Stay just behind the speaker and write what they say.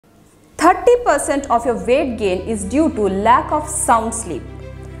30% of your weight gain is due to lack of sound sleep.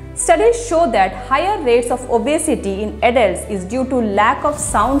 Studies show that higher rates of obesity in adults is due to lack of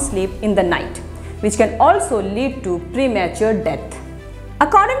sound sleep in the night, which can also lead to premature death.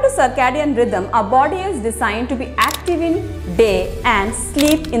 According to circadian rhythm, our body is designed to be active in day and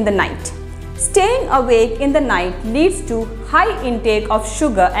sleep in the night. Staying awake in the night leads to high intake of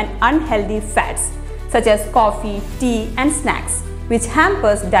sugar and unhealthy fats such as coffee, tea and snacks, which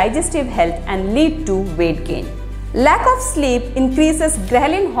hampers digestive health and lead to weight gain. Lack of sleep increases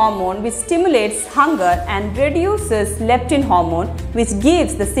ghrelin hormone, which stimulates hunger, and reduces leptin hormone, which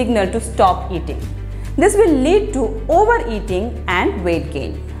gives the signal to stop eating. This will lead to overeating and weight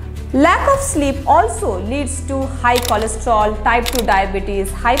gain. Lack of sleep also leads to high cholesterol, type 2 diabetes,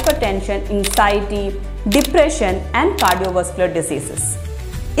 hypertension, anxiety, depression and cardiovascular diseases.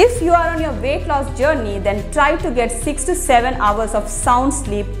 If you are on your weight loss journey, then try to get 6 to 7 hours of sound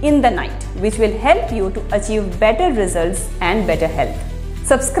sleep in the night, which will help you to achieve better results and better health.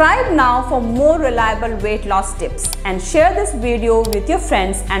 Subscribe now for more reliable weight loss tips and share this video with your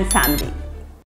friends and family.